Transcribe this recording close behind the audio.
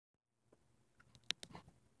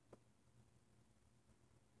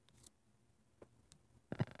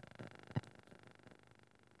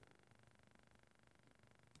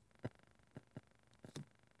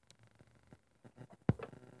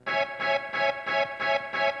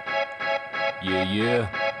Yeah.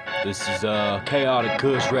 This is Khaodik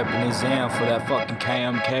KUSH repping his Zam for that fucking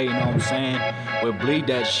KMK, you know what I'm saying? We'll bleed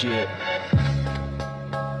that shit.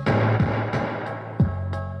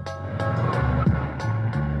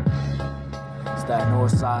 It's that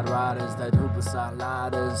north side riders, that hooper side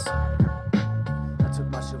lighters. I took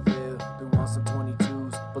my Chevelle through on some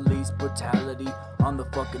 22s. Police brutality on the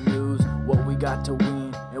fucking news. What we got to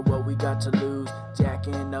win and what we got to lose.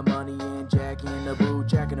 Jacking the money and jacking the boo.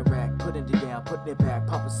 Jacking the rack, putting it down, putting it back.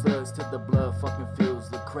 Popping slugs till the blood fucking fills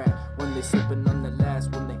the crack. When they slipping on the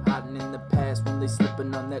last, when they hiding in the past. When they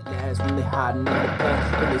slipping on that last, when they hiding in the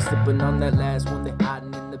past. When they slipping on that last, when they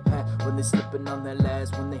hiding in the past. When they slipping on that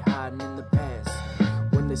last, when they hiding in the past.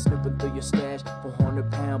 When they snooping through your stash,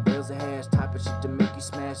 400-pound bales of hash. Type of shit to make you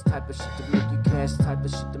smash, type of shit to make you cash. Type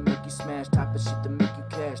of shit to make you smash, type of shit to make you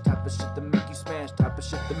cash. Type of shit to make you smash, type of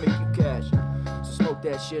shit to make you cash. So smoke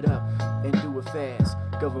that shit up and do it fast.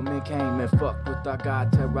 Government came and fucked with our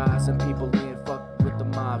God, terrorizing people in, fucked with the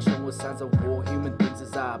mob, showing signs of war, human things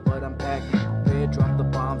is odd. But I'm packing, prepared, drop the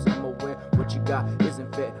bombs, I'm aware what you got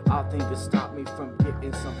isn't fair. I think it stopped me from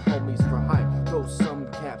getting some homies for hype. Throw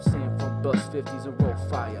some caps in from bus 50s and roll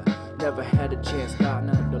fire. Never had a chance, got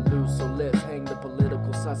nothing to lose. So let's hang the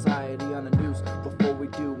political society on the news. Before we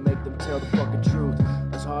do, make them tell the fucking truth.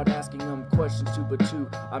 It's hard asking them questions two by two.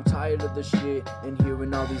 I'm tired of the shit and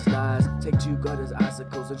hearing all these lies. Take two gutters,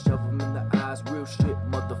 icicles and shove them in the eyes. Real shit,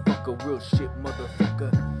 motherfucker, real shit,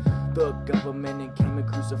 motherfucker. The government came and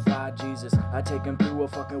crucified Jesus. I take him through a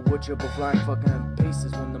fucking wood chip of flying fucking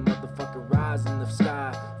pieces. When the motherfucker rise in the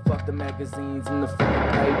sky, fuck the magazines and the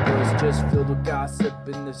fucking papers. Just filled with gossip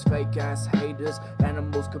and this fake ass haters.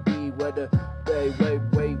 Animals could be wetter, way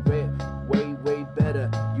better.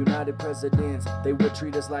 United presidents, they would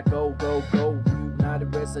treat us like go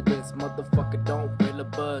United residents. Motherfucker don't feel a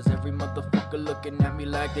buzz. Every motherfucker looking at me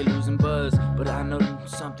like they losing buzz. But I know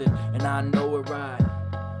something and I know it right.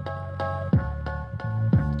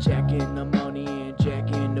 Jacking the money and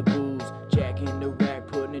jacking the booze. Jacking the rack,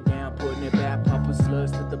 putting it down, putting it back. Popping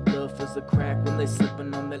slugs till the blood fills the crack. When they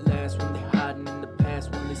slipping on that last, when they hiding in the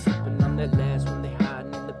past. When they slipping on that last, when they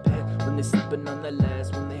hiding in the past. When they slipping on that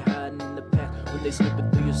last, when they hiding in the past. When they slipping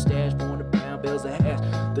through your stash, 400-pound bales of hash.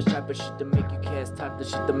 The type of shit to make you cash, type the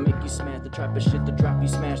shit to make you smash. The type of shit to drop you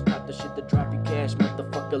smash, type the shit to drop you cash.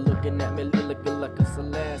 Motherfucker looking at me looking like it's a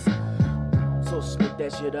last. So smoke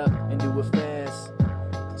that shit up and do it fast.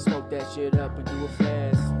 Smoke that shit up and do it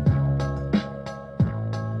fast.